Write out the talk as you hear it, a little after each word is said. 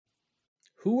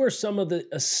Who are some of the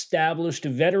established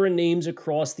veteran names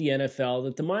across the NFL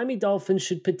that the Miami Dolphins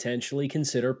should potentially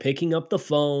consider picking up the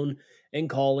phone and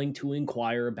calling to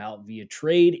inquire about via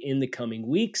trade in the coming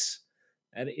weeks?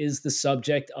 That is the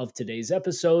subject of today's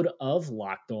episode of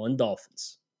Locked On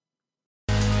Dolphins.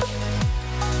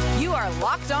 You are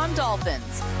Locked On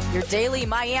Dolphins, your daily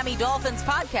Miami Dolphins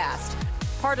podcast,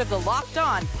 part of the Locked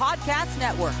On Podcast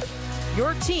Network,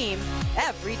 your team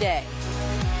every day.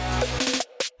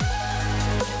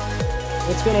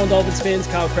 What's going on, Dolphins fans?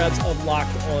 Kyle Krabs of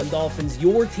Locked On Dolphins,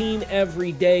 your team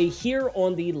every day here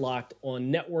on the Locked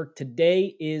On Network.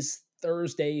 Today is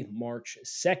Thursday, March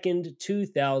 2nd,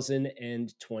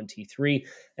 2023.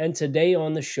 And today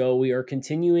on the show, we are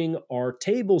continuing our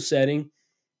table setting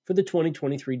for the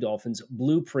 2023 Dolphins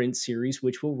Blueprint Series,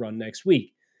 which will run next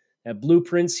week. That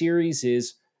Blueprint Series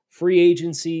is free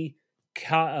agency,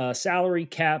 salary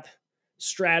cap,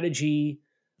 strategy,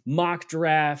 mock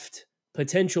draft,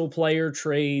 potential player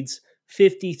trades,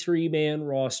 53-man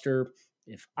roster.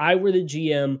 If I were the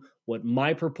GM, what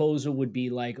my proposal would be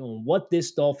like on what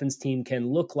this Dolphins team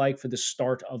can look like for the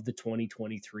start of the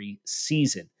 2023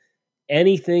 season.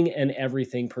 Anything and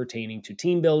everything pertaining to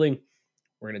team building,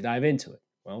 we're going to dive into it.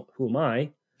 Well, who am I?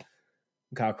 I'm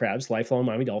Kyle Krabs, lifelong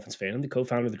Miami Dolphins fan. I'm the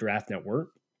co-founder of the Draft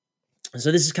Network.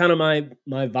 So this is kind of my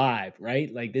vibe,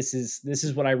 right? Like this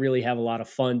is what I really have a lot of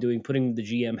fun doing, putting the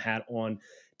GM hat on,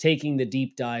 taking the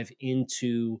deep dive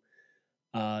into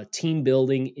team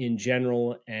building in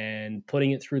general and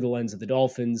putting it through the lens of the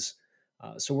Dolphins.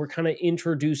 So we're kind of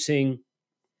introducing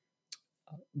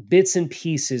bits and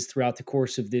pieces throughout the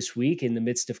course of this week in the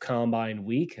midst of Combine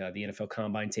Week, the NFL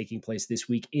Combine taking place this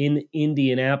week in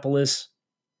Indianapolis.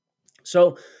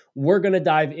 So we're going to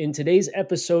dive in. Today's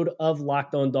episode of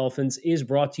Locked On Dolphins is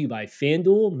brought to you by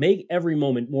FanDuel. Make every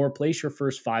moment more. Place your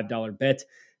first $5 bet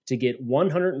to get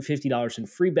 $150 in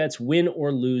free bets, win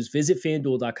or lose. Visit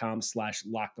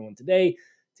FanDuel.com/LockedOn today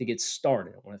to get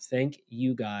started. I want to thank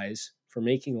you guys for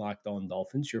making Locked On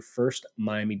Dolphins your first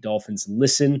Miami Dolphins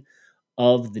listen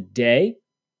of the day.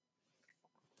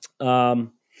 The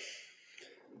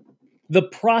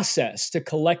process to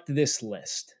collect this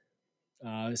list.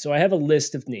 So I have a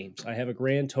list of names. I have a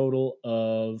grand total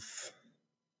of,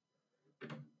 I'm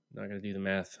not going to do the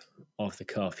math off the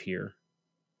cuff here,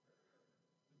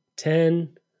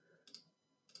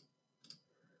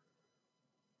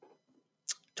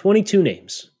 22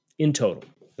 names in total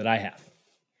that I have.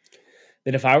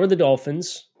 That if I were the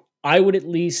Dolphins, I would at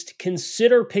least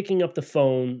consider picking up the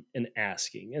phone and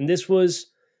asking. And this was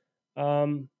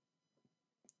the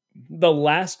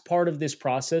last part of this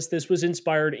process. This was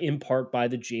inspired in part by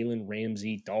the Jalen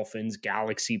Ramsey Dolphins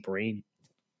Galaxy Brain.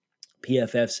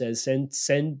 PFF says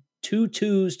send 2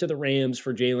 twos to the Rams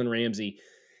for Jalen Ramsey,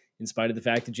 in spite of the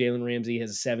fact that Jalen Ramsey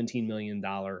has a $17 million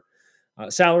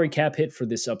salary cap hit for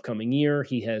this upcoming year.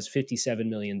 He has $57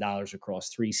 million across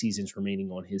 3 seasons remaining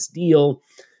on his deal.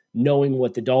 Knowing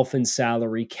what the Dolphins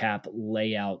salary cap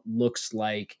layout looks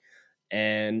like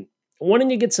and wanting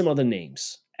to get some other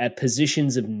names at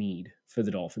positions of need for the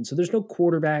Dolphins. So there's no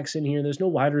quarterbacks in here. There's no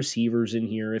wide receivers in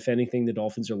here. If anything, the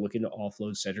Dolphins are looking to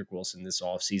offload Cedric Wilson this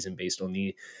offseason based on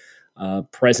the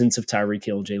presence of Tyreek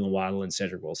Hill, Jalen Waddle, and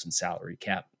Cedric Wilson's salary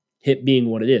cap hit being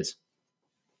what it is.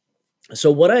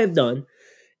 So what I have done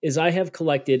is I have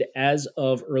collected, as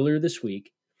of earlier this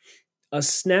week, a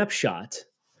snapshot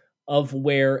of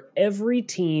where every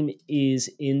team is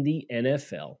in the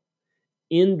NFL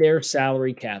in their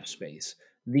salary cap space.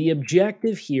 The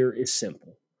objective here is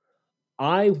simple.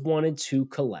 I wanted to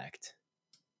collect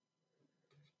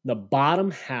the bottom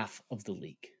half of the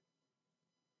league.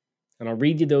 And I'll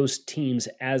read you those teams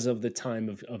as of the time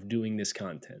of doing this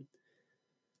content.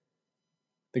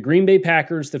 The Green Bay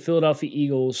Packers, the Philadelphia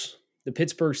Eagles, the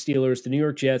Pittsburgh Steelers, the New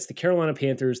York Jets, the Carolina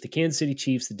Panthers, the Kansas City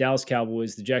Chiefs, the Dallas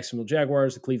Cowboys, the Jacksonville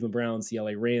Jaguars, the Cleveland Browns, the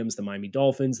LA Rams, the Miami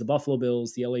Dolphins, the Buffalo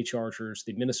Bills, the LA Chargers,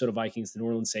 the Minnesota Vikings, the New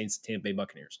Orleans Saints, the Tampa Bay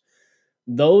Buccaneers.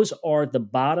 Those are the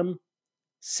bottom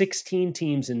 16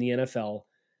 teams in the NFL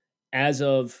as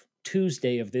of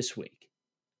Tuesday of this week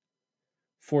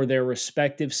for their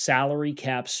respective salary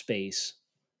cap space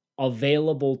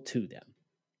available to them.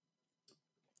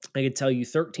 I can tell you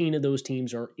 13 of those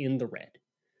teams are in the red.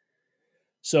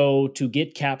 So to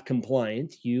get cap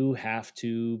compliant, you have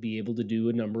to be able to do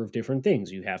a number of different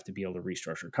things. You have to be able to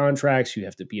restructure contracts. You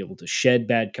have to be able to shed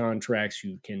bad contracts.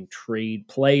 You can trade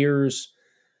players.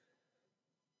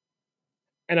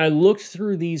 And I looked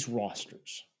through these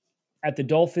rosters at the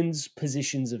Dolphins'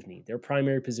 positions of need, their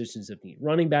primary positions of need: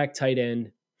 running back, tight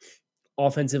end,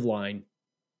 offensive line,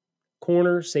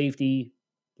 corner, safety,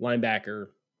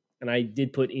 linebacker. And I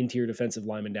did put interior defensive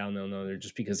lineman down there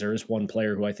just because there is one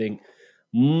player who I think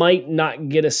Might not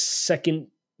get a second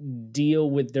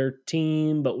deal with their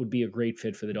team, but would be a great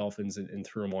fit for the Dolphins and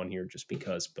threw him on here just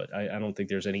because. But I don't think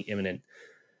there's any imminent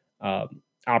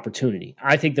opportunity.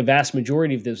 I think the vast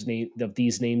majority of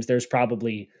these names, there's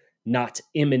probably not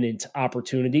imminent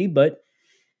opportunity, but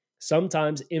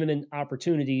sometimes imminent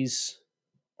opportunities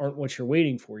aren't what you're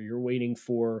waiting for. You're waiting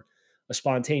for a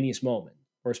spontaneous moment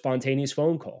or a spontaneous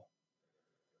phone call.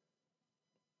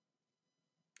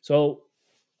 So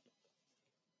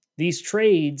these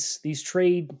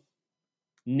trade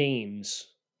names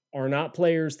are not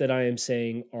players that I am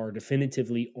saying are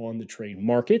definitively on the trade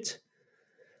market,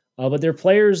 but they're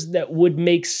players that would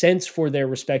make sense for their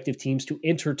respective teams to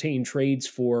entertain trades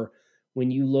for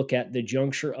when you look at the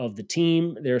juncture of the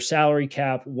team, their salary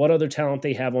cap, what other talent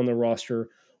they have on the roster,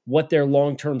 what their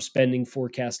long-term spending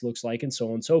forecast looks like, and so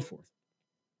on and so forth.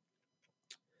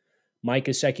 Mike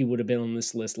Gesicki would have been on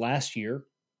this list last year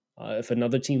if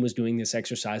another team was doing this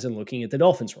exercise and looking at the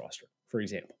Dolphins roster, for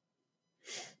example.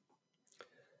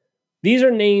 These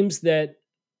are names that,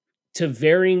 to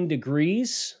varying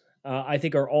degrees, I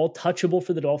think are all touchable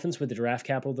for the Dolphins with the draft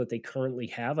capital that they currently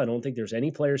have. I don't think there's any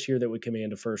players here that would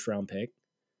command a first-round pick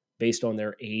based on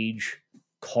their age,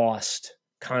 cost,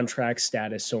 contract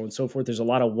status, so on and so forth. There's a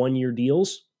lot of one-year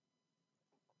deals.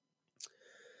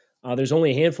 There's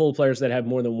only a handful of players that have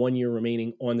more than 1 year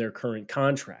remaining on their current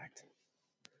contract.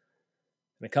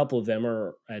 And a couple of them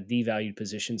are at devalued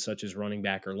positions such as running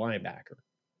back or linebacker.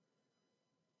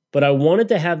 But I wanted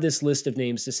to have this list of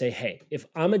names to say, hey, if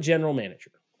I'm a general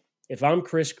manager, if I'm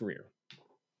Chris Grier,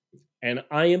 and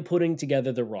I am putting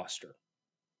together the roster,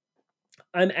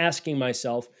 I'm asking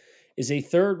myself, is a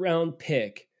third-round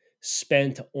pick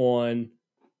spent on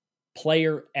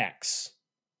player X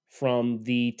from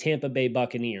the Tampa Bay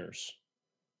Buccaneers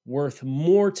worth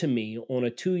more to me on a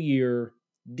 2-year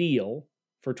deal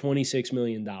for $26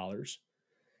 million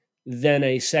than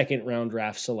a second-round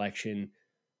draft selection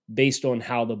based on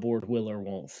how the board will or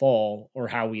won't fall or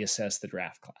how we assess the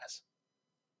draft class?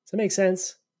 Does that make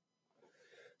sense?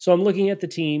 So I'm looking at the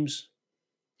teams,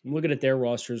 I'm looking at their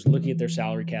rosters, looking at their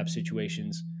salary cap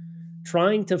situations,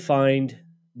 trying to find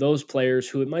those players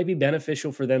who it might be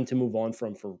beneficial for them to move on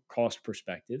from for cost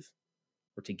perspective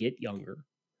or to get younger.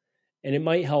 And it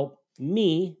might help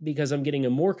me because I'm getting a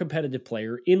more competitive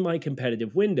player in my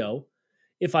competitive window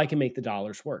if I can make the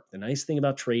dollars work. The nice thing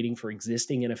about trading for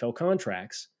existing NFL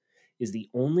contracts is the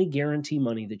only guarantee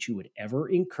money that you would ever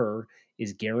incur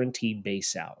is guaranteed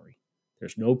base salary.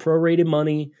 There's no prorated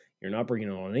money. You're not bringing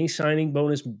on any signing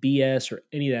bonus BS or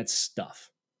any of that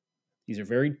stuff. These are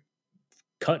very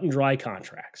cut and dry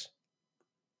contracts.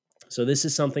 So this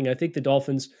is something I think the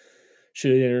Dolphins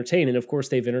should entertain. And of course,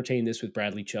 they've entertained this with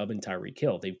Bradley Chubb and Tyreek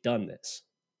Hill. They've done this.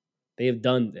 They have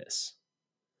done this.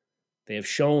 They have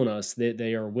shown us that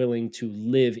they are willing to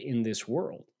live in this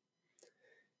world.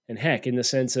 And heck, in the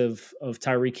sense of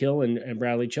Tyreek Hill and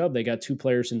Bradley Chubb, they got two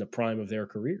players in the prime of their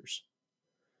careers.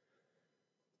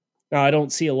 Now, I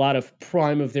don't see a lot of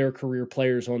prime of their career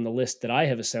players on the list that I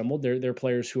have assembled. They're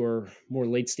players who are more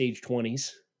late stage 20s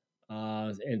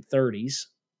and 30s.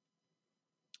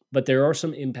 But there are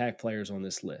some impact players on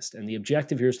this list. And the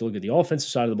objective here is to look at the offensive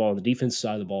side of the ball and the defensive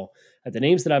side of the ball at the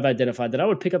names that I've identified that I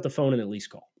would pick up the phone and at least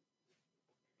call.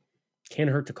 Can't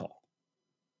hurt to call,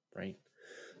 right?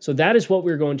 So that is what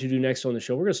we're going to do next on the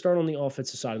show. We're going to start on the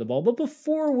offensive side of the ball. But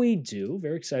before we do,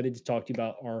 very excited to talk to you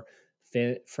about our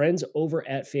friends over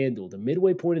at FanDuel. The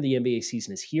midway point of the NBA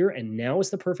season is here, and now is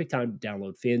the perfect time to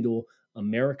download FanDuel,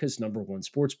 America's #1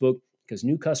 sportsbook, because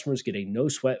new customers get a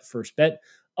no-sweat first bet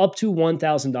up to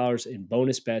 $1,000 in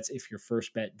bonus bets if your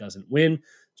first bet doesn't win.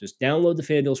 Just download the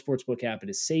FanDuel Sportsbook app. It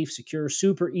is safe, secure,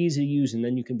 super easy to use, and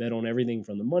then you can bet on everything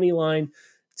from the money line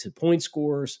to point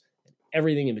scores,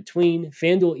 everything in between.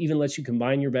 FanDuel even lets you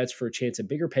combine your bets for a chance at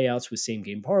bigger payouts with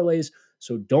same-game parlays,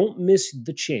 so don't miss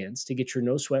the chance to get your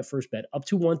no-sweat first bet up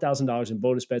to $1,000 in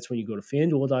bonus bets when you go to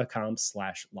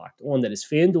FanDuel.com/lockedon. That is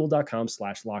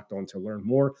FanDuel.com/lockedon to learn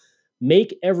more.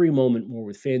 Make every moment more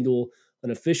with FanDuel, an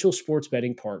official sports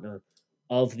betting partner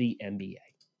of the NBA.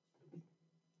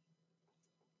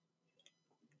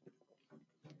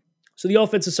 So the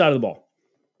offensive side of the ball.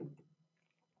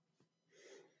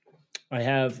 I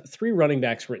have 3 running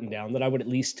backs written down that I would at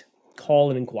least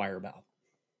call and inquire about.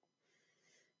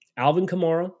 Alvin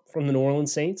Kamara from the New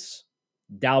Orleans Saints,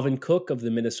 Dalvin Cook of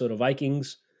the Minnesota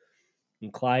Vikings,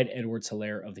 and Clyde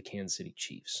Edwards-Helaire of the Kansas City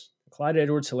Chiefs. Clyde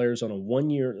Edwards-Helaire is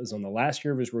on the last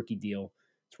year of his rookie deal.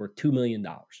 It's worth $2 million.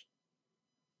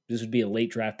 This would be a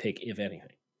late draft pick, if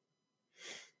anything.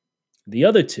 The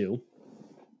other two,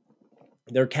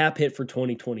 their cap hit for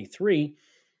 2023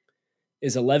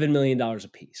 is $11 million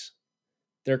apiece.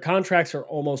 Their contracts are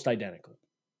almost identical.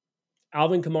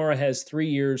 Alvin Kamara has 3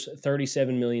 years,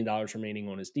 $37 million remaining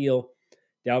on his deal.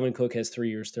 Dalvin Cook has 3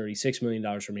 years, $36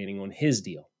 million remaining on his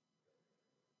deal.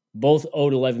 Both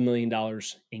owed $11 million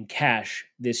in cash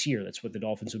this year. That's what the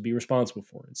Dolphins would be responsible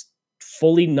for. It's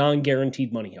fully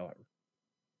non-guaranteed money, however.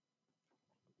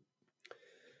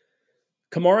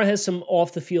 Kamara has some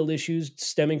off-the-field issues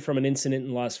stemming from an incident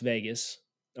in Las Vegas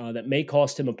that may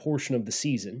cost him a portion of the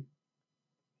season.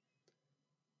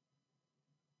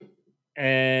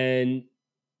 And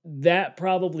that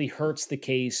probably hurts the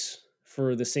case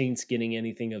for the Saints getting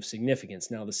anything of significance.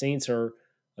 Now, the Saints are,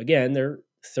 again, they're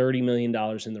 $30 million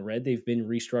in the red. They've been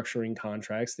restructuring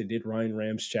contracts. They did Ryan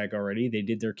Ramczyk already. They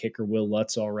did their kicker, Will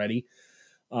Lutz, already.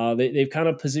 They've kind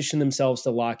of positioned themselves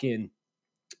to lock in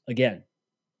again.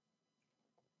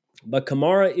 But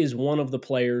Kamara is one of the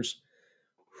players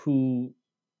who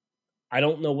I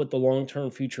don't know what the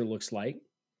long-term future looks like.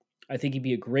 I think he'd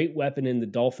be a great weapon in the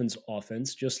Dolphins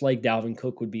offense, just like Dalvin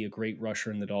Cook would be a great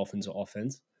rusher in the Dolphins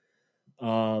offense.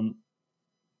 But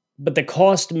the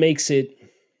cost makes it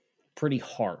pretty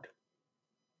hard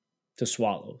to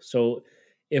swallow. So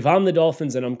if I'm the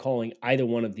Dolphins and I'm calling either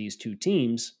one of these two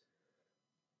teams,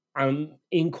 I'm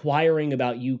inquiring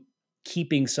about you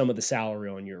keeping some of the salary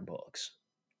on your books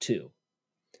too.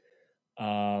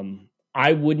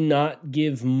 I would not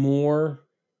give more.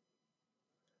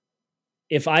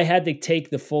 If I had to take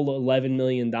the full $11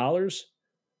 million,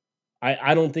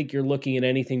 I don't think you're looking at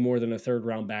anything more than a third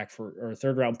round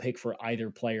pick for either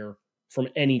player from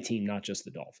any team, not just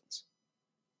the Dolphins.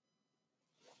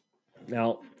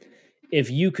 Now,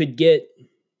 if you could get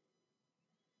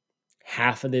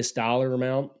half of this dollar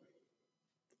amount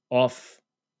off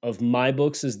of my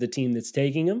books as the team that's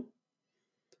taking him,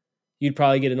 you'd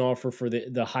probably get an offer for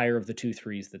the higher of the 2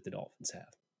 threes that the Dolphins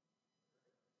have.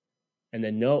 And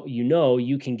then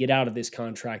you can get out of this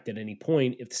contract at any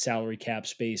point if the salary cap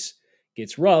space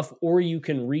gets rough, or you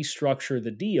can restructure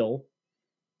the deal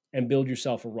and build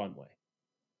yourself a runway.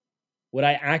 Would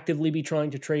I actively be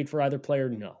trying to trade for either player?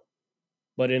 No.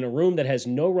 But in a room that has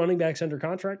no running backs under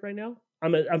contract right now,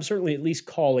 I'm certainly at least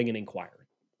calling and inquiring.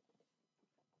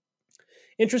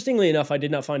 Interestingly enough, I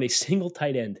did not find a single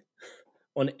tight end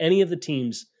on any of the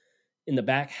teams in the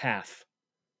back half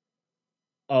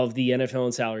of the NFL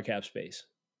and salary cap space.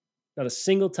 Not a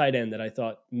single tight end that I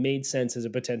thought made sense as a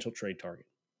potential trade target.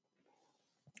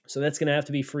 So that's going to have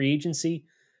to be free agency,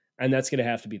 and that's going to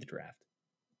have to be the draft.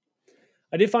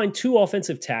 I did find 2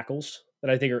 offensive tackles that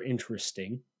I think are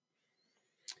interesting.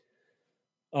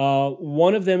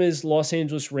 One of them is Los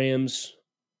Angeles Rams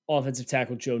offensive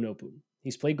tackle Joe Noteboom.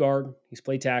 He's played guard. He's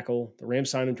played tackle. The Rams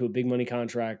signed him to a big money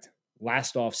contract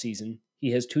last offseason.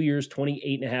 He has 2 years,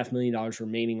 $28.5 million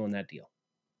remaining on that deal.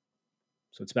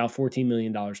 So it's about $14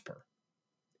 million per.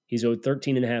 He's owed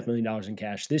 $13.5 million in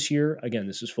cash this year. Again,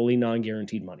 this is fully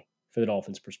non-guaranteed money for the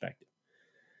Dolphins' perspective.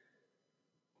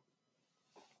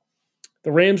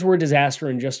 The Rams were a disaster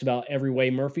in just about every way.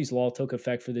 Murphy's Law took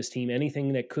effect for this team.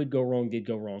 Anything that could go wrong did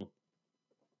go wrong.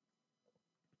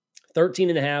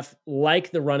 13.5,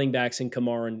 like the running backs in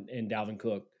Kamara and Dalvin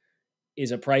Cook,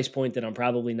 is a price point that I'm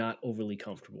probably not overly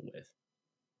comfortable with.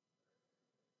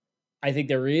 I think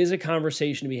there is a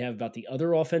conversation to be had about the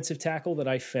other offensive tackle that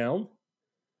I found,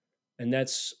 and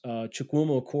that's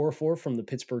Chukwuma Okorafor from the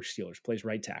Pittsburgh Steelers, plays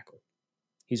right tackle.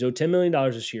 He's owed $10 million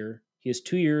this year. He has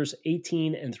 2 years,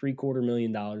 $18.75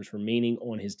 million remaining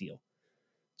on his deal.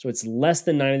 So it's less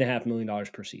than $9.5 million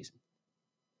per season.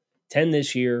 10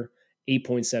 this year,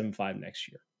 8.75 next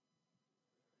year.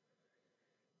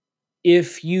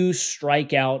 If you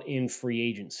strike out in free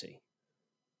agency,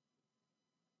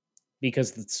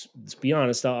 because let's be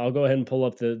honest, I'll go ahead and pull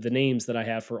up the names that I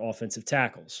have for offensive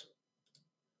tackles.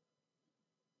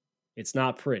 It's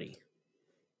not pretty.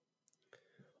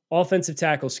 Offensive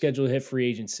tackles scheduled to hit free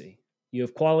agency. You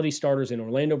have quality starters in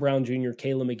Orlando Brown Jr.,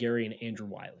 Kayla McGarry, and Andrew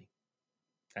Wiley.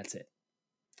 That's it.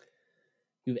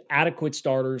 You have adequate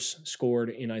starters scored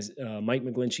in Mike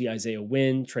McGlinchey, Isaiah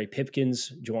Wynn, Trey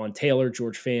Pipkins, Juwan Taylor,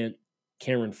 George Fant,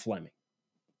 Cameron Fleming.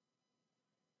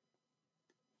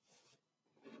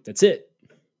 That's it.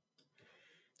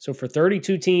 So for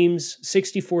 32 teams,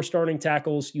 64 starting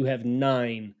tackles, you have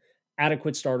 9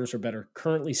 adequate starters or better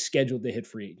currently scheduled to hit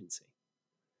free agency.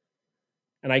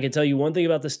 And I can tell you one thing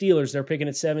about the Steelers, they're picking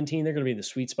at 17. They're going to be in the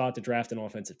sweet spot to draft an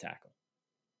offensive tackle.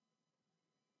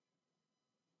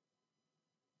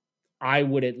 I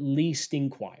would at least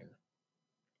inquire.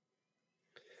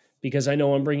 Because I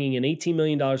know I'm bringing in $18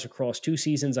 million across 2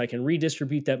 seasons. I can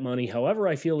redistribute that money however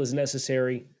I feel is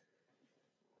necessary.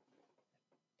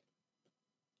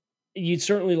 You'd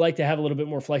certainly like to have a little bit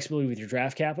more flexibility with your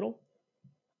draft capital.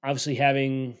 Obviously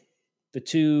having the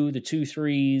two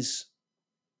threes.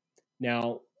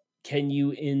 Now, can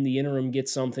you in the interim get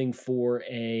something for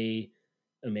a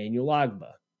Emmanuel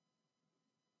Agba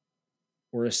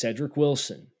or a Cedric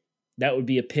Wilson? That would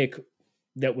be a pick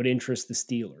that would interest the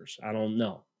Steelers. I don't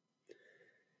know.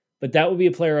 But that would be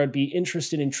a player I'd be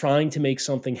interested in trying to make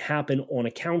something happen on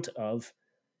account of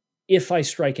if I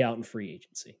strike out in free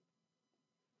agency.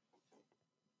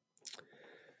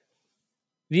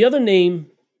 The other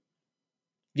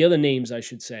names, I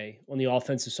should say, on the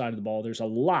offensive side of the ball, there's a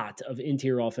lot of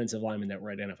interior offensive linemen that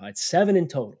were identified, 7 in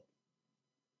total.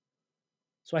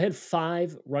 So I had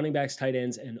 5 running backs, tight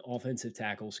ends, and offensive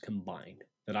tackles combined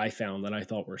that I found that I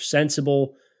thought were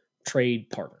sensible trade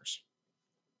partners.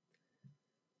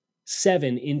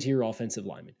 7 interior offensive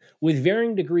linemen with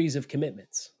varying degrees of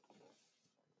commitments.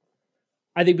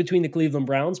 I think between the Cleveland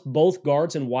Browns, both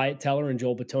guards and Wyatt Teller and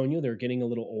Joel Bitonio, they're getting a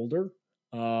little older.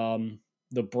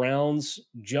 The Browns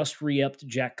just re-upped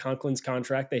Jack Conklin's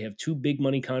contract. They have 2 big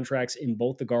money contracts in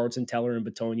both the guards and Teller and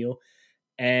Bitonio.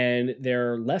 And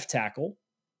their left tackle,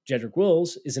 Jedrick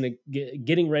Wills, is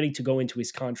getting ready to go into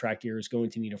his contract year, is going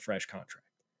to need a fresh contract.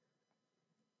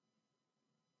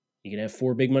 You can have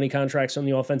 4 big money contracts on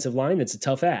the offensive line. It's a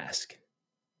tough ask.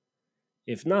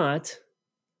 If not,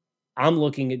 I'm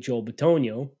looking at Joel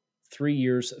Bitonio, 3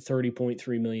 years,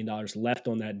 $30.3 million left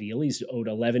on that deal. He's owed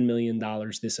 $11 million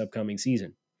this upcoming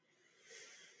season.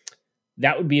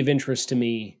 That would be of interest to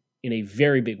me in a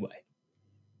very big way,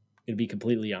 to be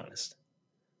completely honest.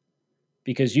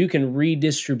 Because you can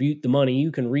redistribute the money,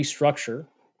 you can restructure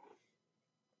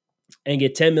and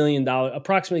get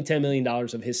approximately $10 million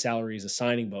of his salary as a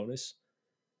signing bonus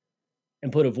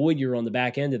and put a void year on the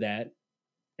back end of that.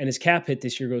 And his cap hit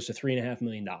this year goes to $3.5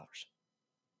 million.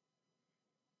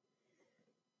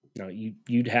 Now,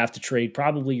 you'd have to trade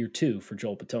probably your 2 for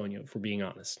Joel Bitonio, for being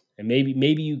honest. And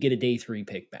maybe you get a day 3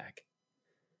 pick back.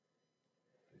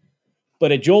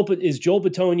 But is Joel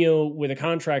Bitonio with a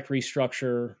contract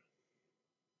restructure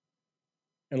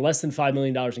and less than $5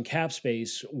 million in cap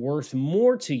space worth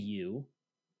more to you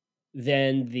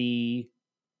than the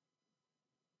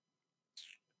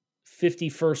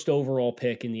 51st overall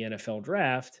pick in the NFL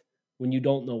draft when you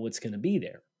don't know what's going to be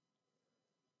there?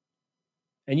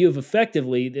 And you have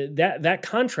effectively that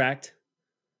contract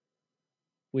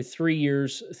with 3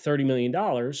 years, $30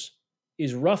 million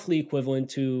is roughly equivalent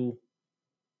to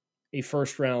a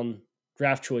first round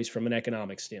draft choice from an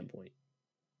economic standpoint.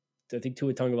 I think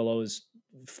Tua Tagovailoa's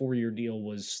 4-year deal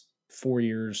was 4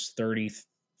 years,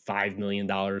 $35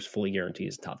 million, fully guaranteed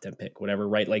as a top 10 pick, whatever,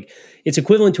 right? Like, it's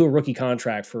equivalent to a rookie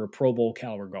contract for a Pro Bowl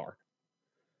caliber guard.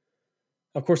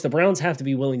 Of course, the Browns have to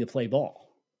be willing to play ball.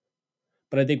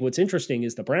 But I think what's interesting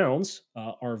is the Browns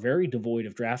are very devoid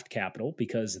of draft capital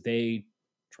because they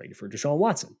traded for Deshaun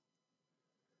Watson.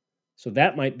 So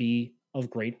that might be of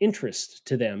great interest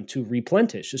to them to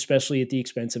replenish, especially at the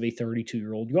expense of a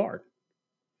 32-year-old guard.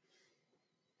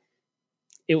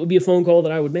 It would be a phone call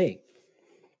that I would make.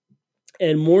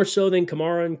 And more so than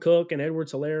Kamara and Cook and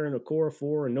Edwards-Helaire and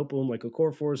Okorafor and Nopalum, like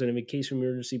Okorafor is an in case of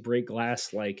emergency break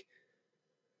glass. Like,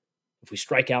 if we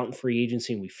strike out in free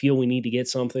agency and we feel we need to get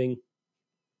something,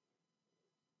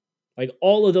 like,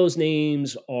 all of those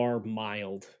names are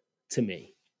mild to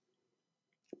me.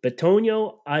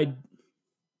 Bitonio, I'd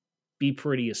be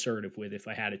pretty assertive with if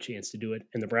I had a chance to do it,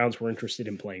 and the Browns were interested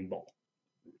in playing ball.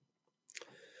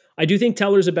 I do think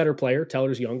Teller's a better player.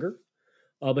 Teller's younger,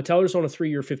 but Teller's on a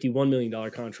 3-year, $51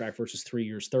 million contract versus 3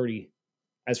 years, $30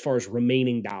 as far as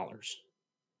remaining dollars.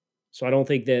 So I don't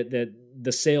think that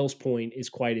the sales point is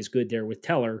quite as good there with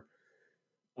Teller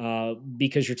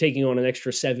because you're taking on an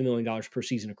extra $7 million per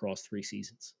season across 3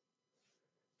 seasons.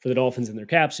 For the Dolphins in their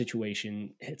cap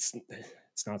situation, it's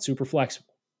not super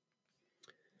flexible.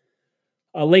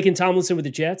 Laken Tomlinson with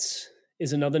the Jets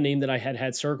is another name that I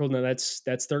had circled. Now that's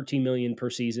 $13 million per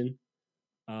season,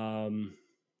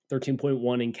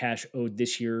 13.1 in cash owed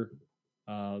this year.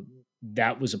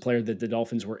 That was a player that the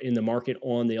Dolphins were in the market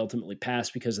on. They ultimately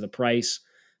passed because of the price.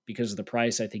 Because of the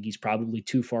price, I think he's probably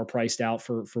too far priced out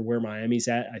for where Miami's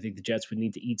at. I think the Jets would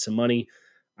need to eat some money.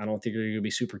 I don't think they're going to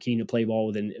be super keen to play ball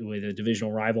with a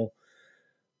divisional rival.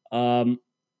 2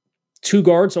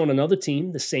 guards on another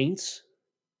team, the Saints,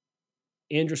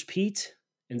 Andrus Peat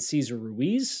and Cesar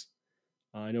Ruiz.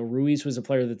 I know Ruiz was a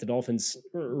player that the Dolphins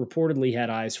reportedly had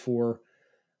eyes for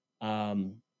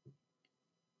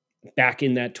back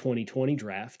in that 2020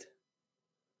 draft.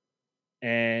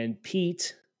 And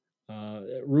Peat,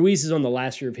 Ruiz is on the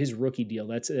last year of his rookie deal.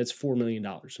 That's $4 million.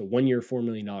 So 1 year, $4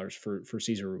 million for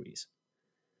Cesar Ruiz.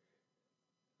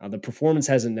 The performance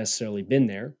hasn't necessarily been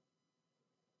there.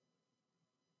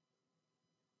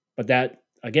 But that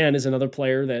again, is another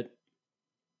player that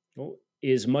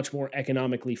is much more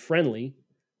economically friendly,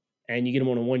 and you get him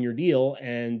on a 1-year deal.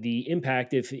 And the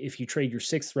impact, if you trade your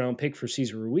 6th round pick for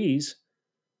Cesar Ruiz,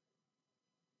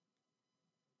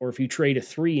 or if you trade a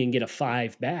 3 and get a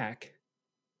 5 back,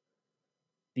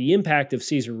 the impact of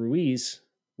Cesar Ruiz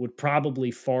would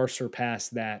probably far surpass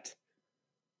that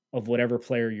of whatever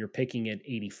player you're picking at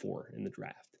 84 in the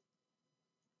draft.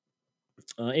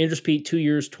 Andrus Peat, 2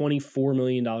 years, $24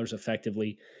 million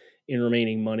effectively in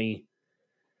remaining money.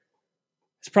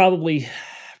 It's probably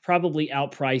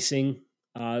outpricing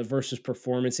versus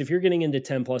performance. If you're getting into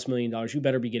 $10+ million, you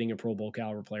better be getting a Pro Bowl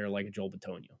caliber player like a Joel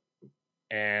Bitonio.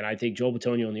 And I think Joel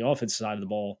Bitonio on the offensive side of the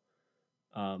ball,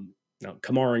 now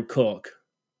Kamara and Cook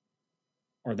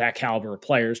are that caliber of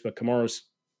players, but Kamara's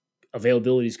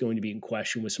availability is going to be in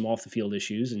question with some off the field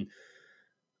issues. And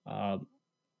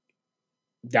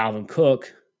Dalvin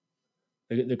Cook,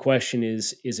 the question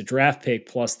is a draft pick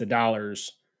plus the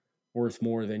dollars worth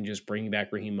more than just bringing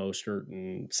back Raheem Mostert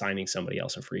and signing somebody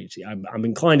else in free agency? I'm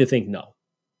inclined to think no.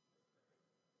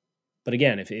 But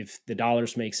again, if the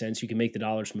dollars make sense, you can make the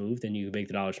dollars move, then you can make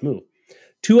the dollars move.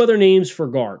 2 other names for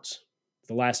guards,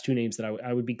 the last 2 names that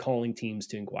I would be calling teams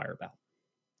to inquire about.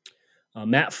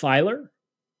 Matt Filer,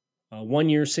 1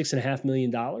 year, $6.5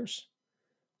 million.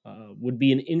 Would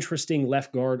be an interesting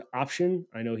left guard option.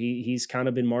 I know he's kind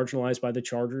of been marginalized by the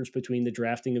Chargers between the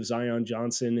drafting of Zion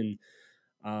Johnson and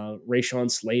Rashawn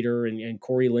Slater and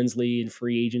Corey Linsley in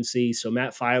free agency. So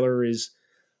Matt Filer he's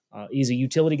a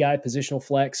utility guy, positional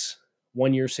flex,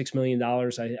 1 year, $6 million,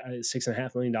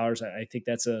 $6.5 million. I think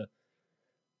that's a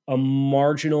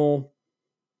marginally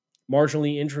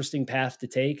interesting path to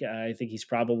take. I think he's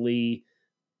probably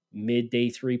mid-day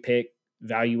 3 pick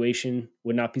valuation.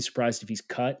 Would not be surprised if he's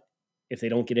cut if they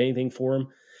don't get anything for him.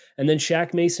 And then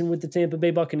Shaq Mason with the Tampa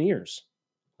Bay Buccaneers.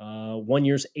 1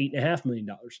 year's $8.5 million.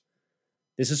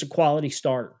 This is a quality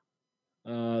starter.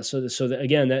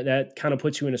 Again, that kind of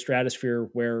puts you in a stratosphere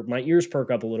where my ears perk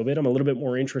up a little bit. I'm a little bit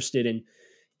more interested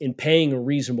in paying a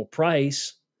reasonable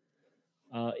price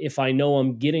if I know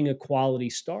I'm getting a quality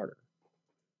starter.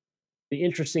 The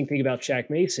interesting thing about Shaq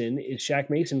Mason is Shaq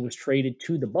Mason was traded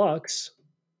to the Bucs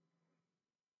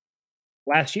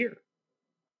last year,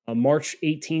 on March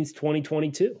 18th,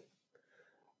 2022.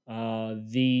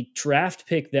 The draft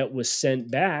pick that was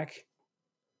sent back,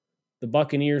 the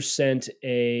Buccaneers sent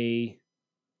a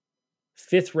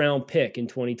 5th round pick in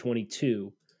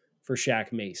 2022 for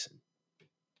Shaq Mason.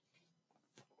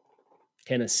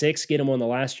 Can a 6 get him on the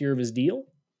last year of his deal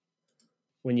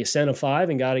when you sent a 5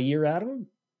 and got a year out of him?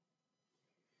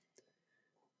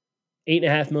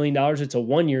 $8.5 million. It's a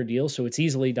 1-year deal, so it's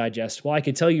easily digestible. I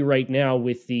could tell you right now,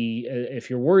 with if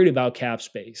you're worried about cap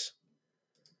space,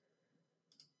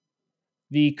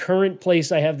 the current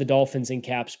place I have the Dolphins in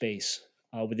cap space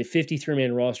with the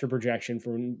 53-man roster projection,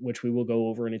 from which we will go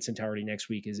over in its entirety next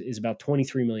week, is about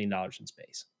 $23 million in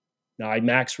space. Now, I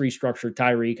max restructured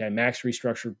Tyreek. I max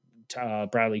restructured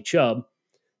Bradley Chubb.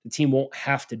 The team won't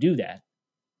have to do that,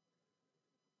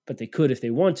 but they could if they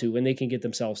want to, and they can get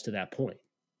themselves to that point.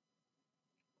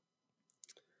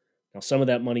 Now, some of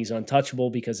that money's untouchable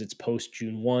because it's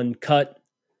post-June 1 cut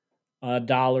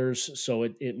dollars, so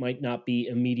it might not be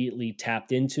immediately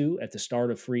tapped into at the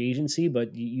start of free agency,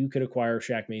 but you could acquire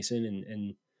Shaq Mason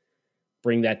and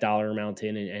bring that dollar amount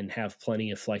in and have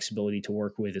plenty of flexibility to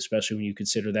work with, especially when you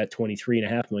consider that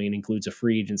 $23.5 million includes a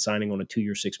free agent signing on a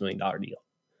 2-year, $6 million deal.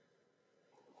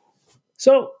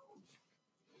 So,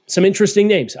 some interesting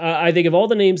names. I think of all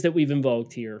the names that we've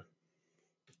invoked here,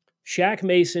 Shaq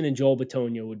Mason and Joel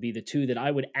Bitonio would be the 2 that I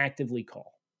would actively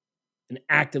call and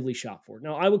actively shop for.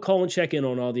 Now, I would call and check in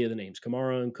on all the other names,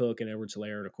 Kamara and Cook and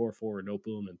Edwards-Helaire and Okorafor and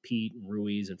Noteboom and Pete and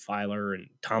Ruiz and Filer and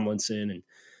Tomlinson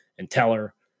and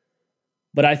Teller.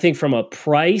 But I think from a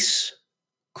price,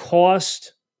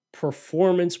 cost,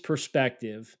 performance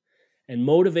perspective and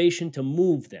motivation to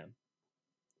move them,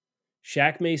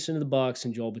 Shaq Mason of the Bucs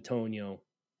and Joel Bitonio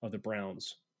of the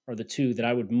Browns are the 2 that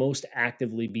I would most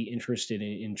actively be interested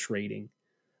in trading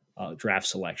draft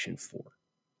selection for.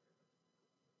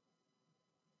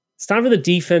 It's time for the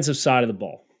defensive side of the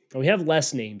ball. We have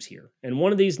less names here, and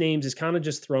one of these names is kind of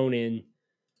just thrown in,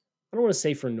 I don't want to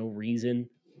say for no reason,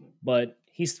 but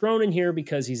he's thrown in here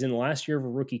because he's in the last year of a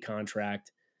rookie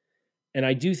contract, and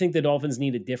I do think the Dolphins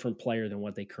need a different player than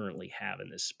what they currently have in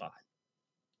this spot.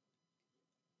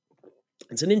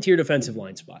 It's an interior defensive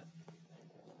line spot.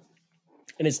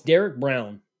 And it's Derek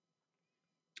Brown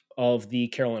of the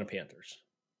Carolina Panthers.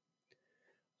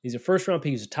 He's a first-round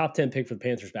pick. He's a top 10 pick for the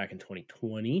Panthers back in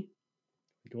 2020.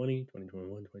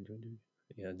 2021, 2022.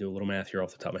 Yeah, do a little math here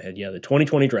off the top of my head. Yeah, the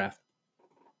 2020 draft.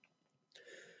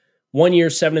 1 year,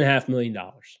 $7.5 million.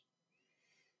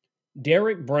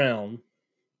 Derek Brown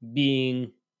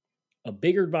being a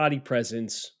bigger body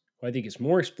presence, who I think is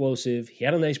more explosive. He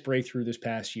had a nice breakthrough this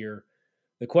past year.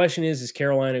 The question is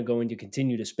Carolina going to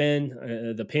continue to spend?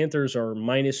 The Panthers are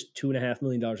minus $2.5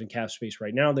 million in cap space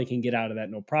right now. They can get out of that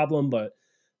no problem, but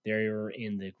they're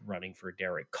in the running for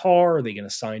Derek Carr. Are they going to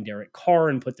sign Derek Carr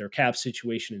and put their cap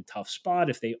situation in a tough spot?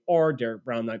 If they are, Derek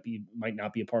Brown might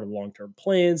not be a part of long-term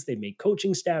plans. They made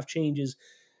coaching staff changes.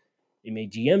 They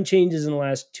made GM changes in the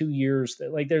last 2 years.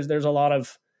 Like there's a lot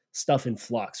of stuff in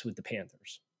flux with the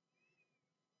Panthers.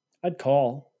 I'd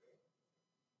call.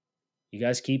 You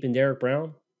guys keeping Derek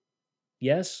Brown?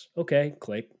 Yes? Okay,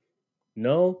 click.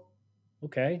 No?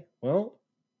 Okay, well,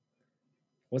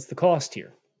 what's the cost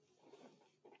here?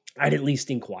 I'd at least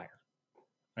inquire.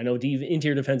 I know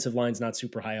interior defensive line's not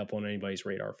super high up on anybody's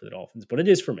radar for the Dolphins, but it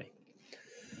is for me.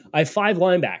 I have 5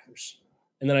 linebackers,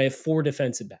 and then I have 4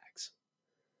 defensive backs.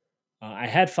 I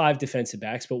had 5 defensive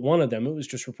backs, but one of them, it was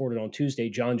just reported on Tuesday,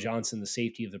 John Johnson, the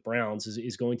safety of the Browns,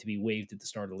 is going to be waived at the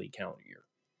start of the league calendar year.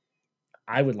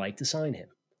 I would like to sign him.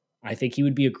 I think he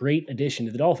would be a great addition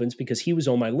to the Dolphins because he was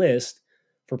on my list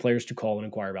for players to call and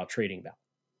inquire about trading about.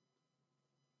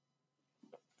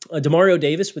 Demario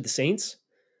Davis with the Saints,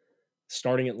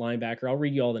 starting at linebacker. I'll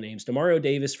read you all the names. Demario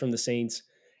Davis from the Saints,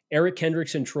 Eric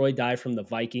Kendricks and Troy Dye from the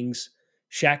Vikings,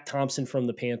 Shaq Thompson from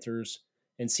the Panthers,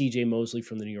 and CJ Mosley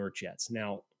from the New York Jets.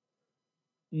 Now,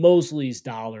 Mosley's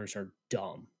dollars are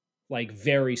dumb, like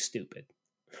very stupid.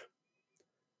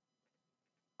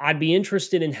 I'd be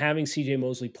interested in having CJ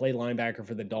Mosley play linebacker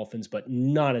for the Dolphins, but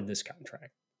not at this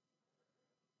contract.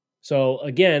 So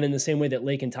again, in the same way that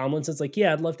Lake and Tomlinson's like,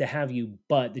 yeah, I'd love to have you,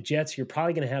 but the Jets, you're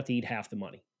probably going to have to eat half the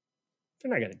money.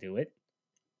 They're not going to do it.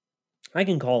 I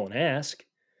can call and ask.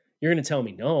 You're going to tell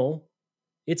me no.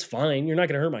 It's fine. You're not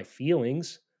going to hurt my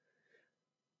feelings.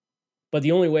 But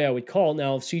the only way I would call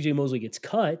now, if CJ Mosley gets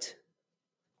cut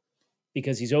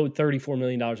because he's owed $34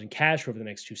 million in cash over the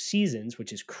next 2 seasons,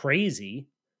 which is crazy,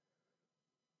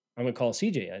 I'm going to call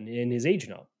CJ and his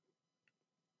agent up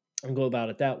and go about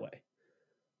it that way.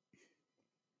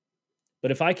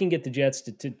 But if I can get the Jets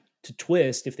to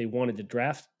twist if they wanted to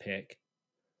draft pick,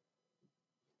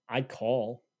 I'd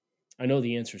call. I know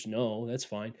the answer is no. That's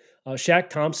fine. Shaq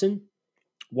Thompson,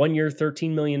 1 year,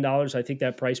 $13 million. I think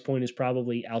that price point is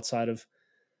probably outside of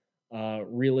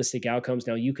realistic outcomes.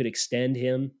 Now, you could extend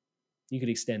him. You could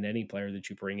extend any player that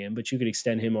you bring in, but you could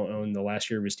extend him on the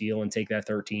last year of his deal and take that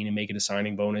 13 and make it a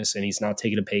signing bonus, and he's not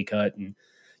taking a pay cut, and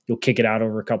you'll kick it out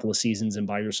over a couple of seasons and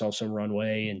buy yourself some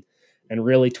runway. And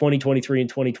really, 2023 and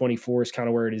 2024 is kind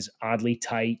of where it is oddly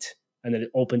tight, and then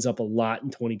it opens up a lot in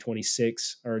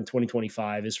 2026 or in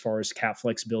 2025 as far as cap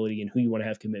flexibility and who you want to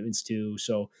have commitments to.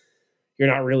 So you're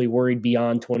not really worried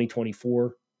beyond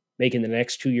 2024, making the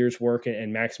next 2 years work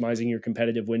and maximizing your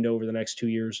competitive window over the next 2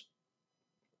 years.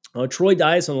 Troy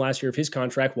Dye on the last year of his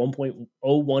contract,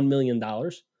 $1.01 million.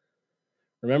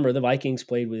 Remember, the Vikings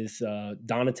played with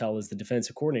Donatel as the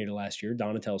defensive coordinator last year.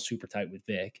 Donatel's super tight with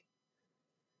Vic.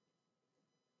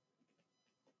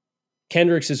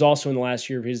 Kendricks is also in the last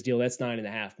year of his deal. That's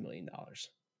 $9.5 million.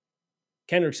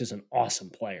 Kendricks is an awesome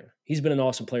player. He's been an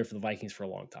awesome player for the Vikings for a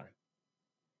long time.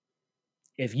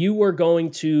 If you were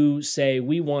going to say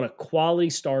we want a quality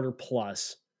starter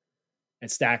plus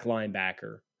at stack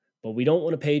linebacker, but we don't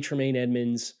want to pay Tremaine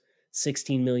Edmonds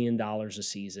 $16 million a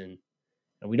season,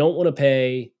 and we don't want to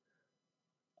pay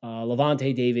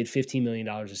Levante David $15 million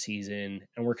a season,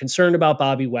 and we're concerned about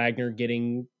Bobby Wagner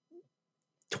getting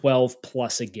 12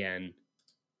 plus again,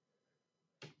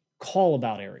 call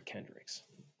about Eric Kendricks.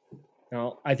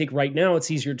 Now, I think right now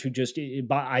it's easier to just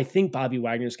 – I think Bobby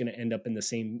Wagner is going to end up in the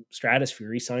same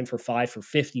stratosphere. He signed for 5 for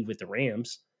 $50 with the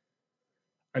Rams.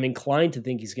 I'm inclined to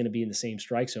think he's going to be in the same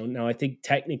strike zone. Now, I think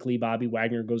technically Bobby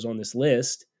Wagner goes on this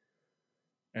list,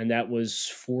 and that was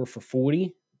 4 for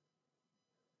 $40.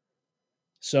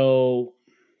 So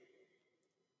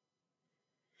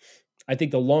I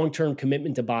think the long-term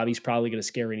commitment to Bobby's probably going to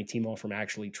scare any team off from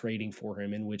actually trading for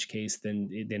him, in which case then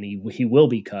he will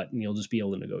be cut, and you'll just be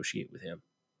able to negotiate with him.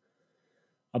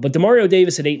 But Demario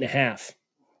Davis at 8.5.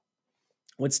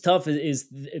 What's tough is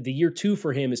the year 2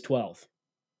 for him is 12.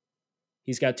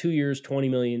 He's got 2 years,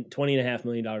 $20.5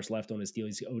 million left on his deal.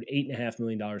 He's owed $8.5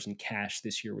 million in cash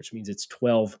this year, which means it's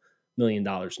 $12 million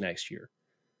next year.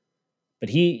 But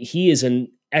he is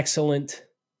an excellent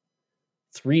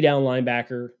 3-down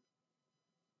linebacker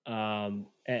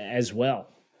as well.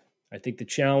 I think the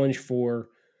challenge for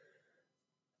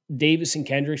Davis and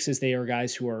Kendricks is they are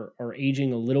guys who are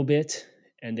aging a little bit,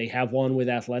 and they have one with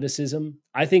athleticism.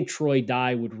 I think Troy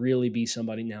Dye would really be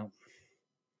somebody now.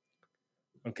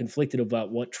 I'm conflicted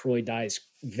about what Troy Dye's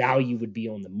value would be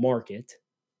on the market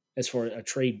as far as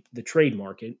the trade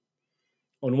market.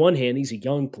 On one hand, he's a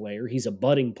young player. He's a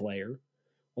budding player.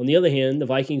 On the other hand, the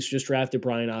Vikings just drafted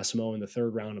Brian Asamoah in the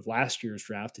third round of last year's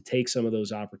draft to take some of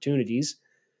those opportunities.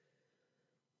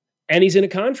 And he's in a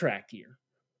contract year.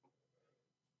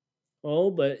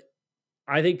 Oh, but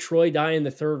I think Troy Dye in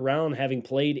the third round, having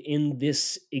played in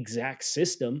this exact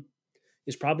system,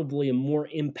 is probably a more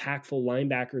impactful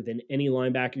linebacker than any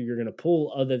linebacker you're going to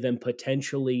pull, other than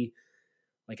potentially,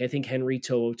 like I think Henry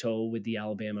To'oTo'o with the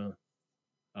Alabama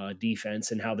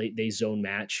defense and how they zone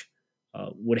match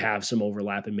would have some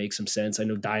overlap and make some sense. I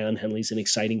know Dion Henley's an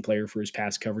exciting player for his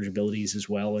pass coverage abilities as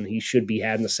well, and he should be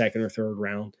had in the second or third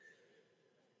round.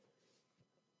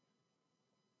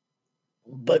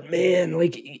 But man,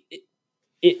 like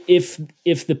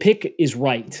if the pick is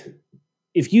right,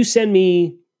 if you send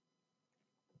me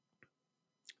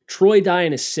Troy Dye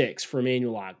in a 6 for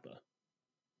Emmanuel Ogbah,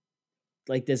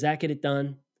 like, does that get it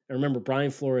done? And remember,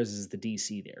 Brian Flores is the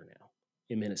DC there now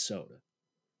in Minnesota.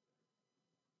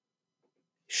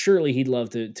 Surely he'd love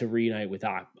to reunite with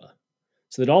Ogbah.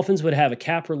 So the Dolphins would have a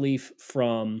cap relief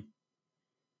from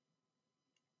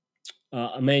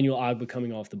Emmanuel Ogbah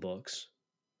coming off the books.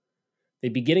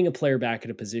 They'd be getting a player back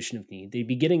at a position of need. They'd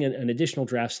be getting an additional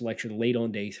draft selection late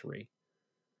on day 3.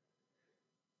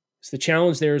 So the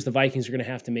challenge there is the Vikings are going to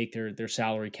have to make their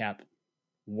salary cap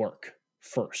work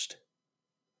first.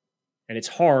 And it's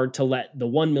hard to let the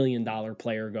 $1 million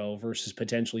player go versus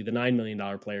potentially the $9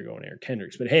 million player go on Eric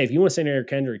Kendricks. But hey, if you want to send Eric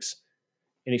Kendricks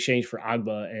in exchange for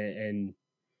Ogbah and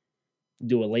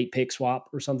do a late pick swap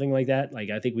or something like that, like,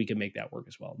 I think we can make that work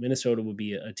as well. Minnesota would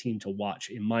be a team to watch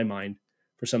in my mind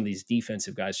for some of these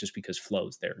defensive guys, just because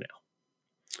Flo's there now.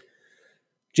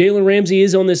 Jalen Ramsey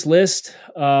is on this list.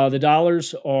 The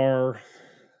dollars are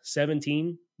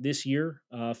 17 this year,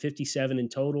 57 in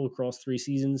total across 3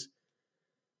 seasons.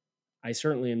 I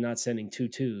certainly am not sending 2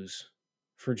 twos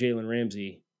for Jalen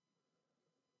Ramsey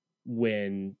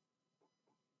when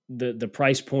the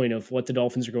price point of what the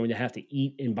Dolphins are going to have to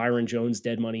eat in Byron Jones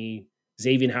dead money.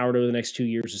 Xavier Howard over the next 2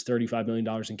 years is $35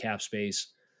 million in cap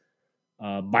space.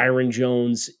 Byron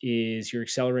Jones is, you're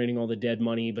accelerating all the dead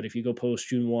money, but if you go post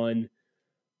June 1,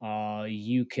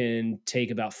 you can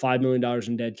take about $5 million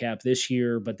in dead cap this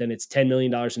year, but then it's $10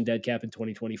 million in dead cap in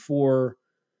 2024.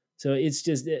 So it's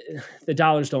just, the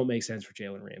dollars don't make sense for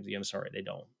Jalen Ramsey. I'm sorry, they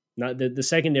don't. Not the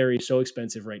secondary is so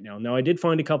expensive right now. Now, I did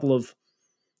find a couple of,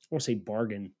 I won't say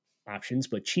bargain options,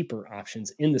 but cheaper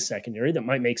options in the secondary that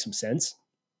might make some sense.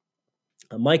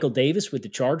 Michael Davis with the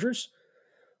Chargers.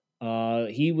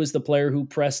 He was the player who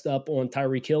pressed up on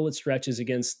Tyreek Hill at stretches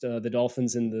against the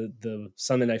Dolphins in the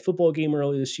Sunday Night Football game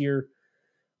earlier this year.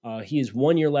 He has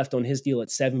 1 year left on his deal at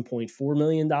 $7.4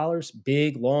 million.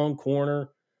 Big, long corner,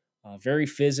 very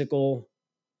physical.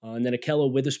 And then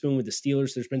Ahkello Witherspoon with the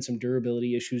Steelers. There's been some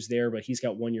durability issues there, but he's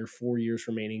got 1 year, 4 years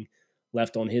remaining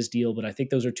left on his deal. But I think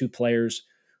those are two players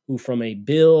who, from a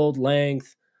build,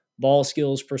 length, ball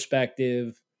skills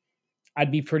perspective,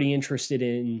 I'd be pretty interested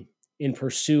in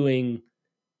pursuing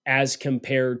as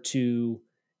compared to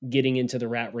getting into the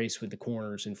rat race with the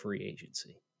corners in free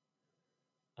agency,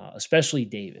 especially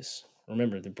Davis.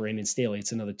 Remember, the Brandon Staley,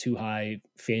 it's another too high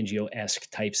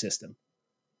Fangio-esque type system.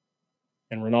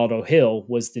 And Ronaldo Hill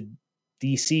was the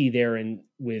DC there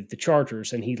with the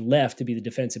Chargers, and he left to be the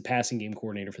defensive passing game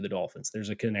coordinator for the Dolphins. There's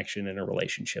a connection and a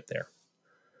relationship there.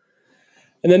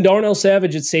 And then Darnell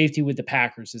Savage at safety with the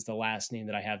Packers is the last name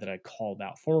that I have that I called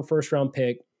out. Former first-round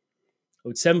pick,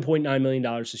 owed $7.9 million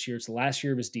this year. It's the last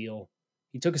year of his deal.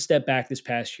 He took a step back this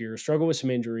past year, struggled with some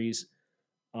injuries,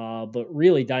 but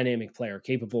really dynamic player,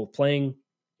 capable of playing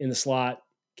in the slot,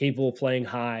 capable of playing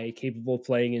high, capable of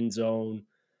playing in zone,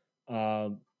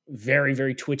 very,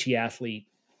 very twitchy athlete.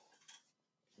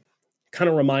 Kind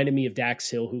of reminded me of Dax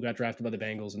Hill, who got drafted by the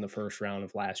Bengals in the first round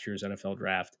of last year's NFL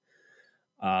draft.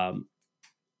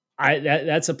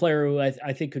 That's a player who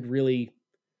I think could really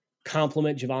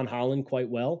complement Javon Holland quite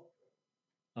well,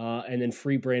 and then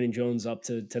free Brandon Jones up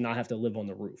to not have to live on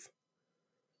the roof.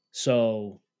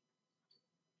 So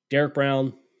Derek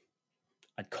Brown,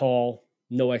 I'd call,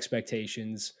 no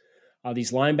expectations.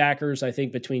 These linebackers, I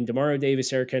think between Demario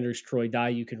Davis, Eric Kendricks, Troy Dye,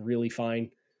 you can really find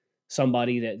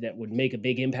somebody that would make a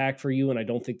big impact for you, and I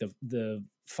don't think the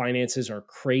finances are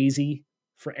crazy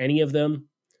for any of them.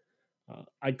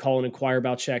 I'd call and inquire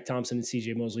about Shaq Thompson and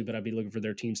CJ Mosley, but I'd be looking for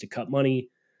their teams to cut money.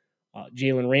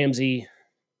 Jalen Ramsey,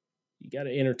 you got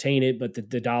to entertain it, but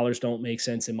the dollars don't make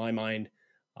sense in my mind.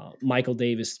 Michael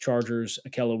Davis, Chargers,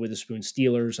 Ahkello Witherspoon,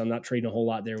 Steelers. I'm not trading a whole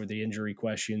lot there with the injury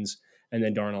questions. And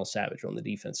then Darnell Savage on the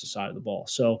defensive side of the ball.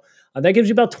 So that gives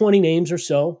you about 20 names or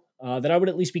so. that I would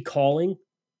at least be calling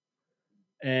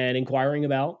and inquiring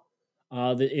about.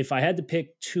 If I had to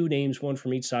pick two names, one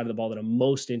from each side of the ball that I'm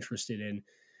most interested in,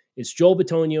 it's Joel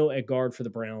Bitonio at guard for the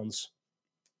Browns.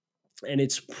 And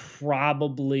it's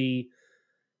probably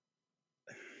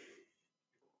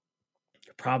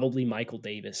Michael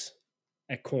Davis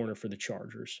at corner for the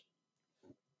Chargers.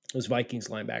 Those Vikings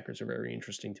linebackers are very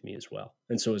interesting to me as well.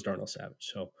 And so is Darnell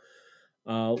Savage. So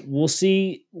we'll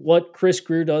see what Chris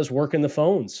Grier does working the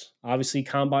phones. Obviously,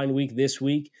 Combine Week this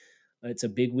week. It's a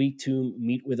big week to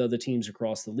meet with other teams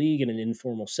across the league in an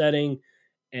informal setting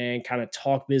and kind of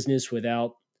talk business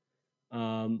without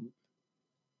having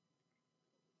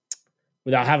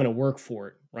to work for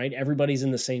it, right? Everybody's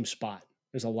in the same spot.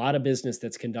 There's a lot of business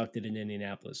that's conducted in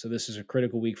Indianapolis. So this is a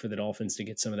critical week for the Dolphins to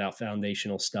get some of that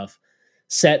foundational stuff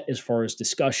set as far as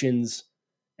discussions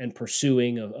and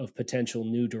pursuing of potential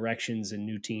new directions and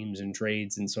new teams and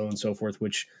trades and so on and so forth,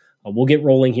 which we'll get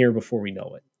rolling here before we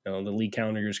know it. The league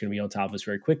calendar is going to be on top of us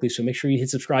very quickly. So make sure you hit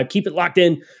subscribe. Keep it locked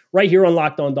in right here on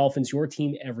Locked On Dolphins, your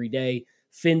team every day.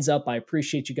 Fins up. I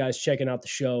appreciate you guys checking out the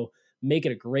show. Make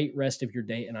it a great rest of your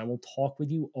day, and I will talk with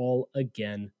you all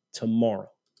again tomorrow.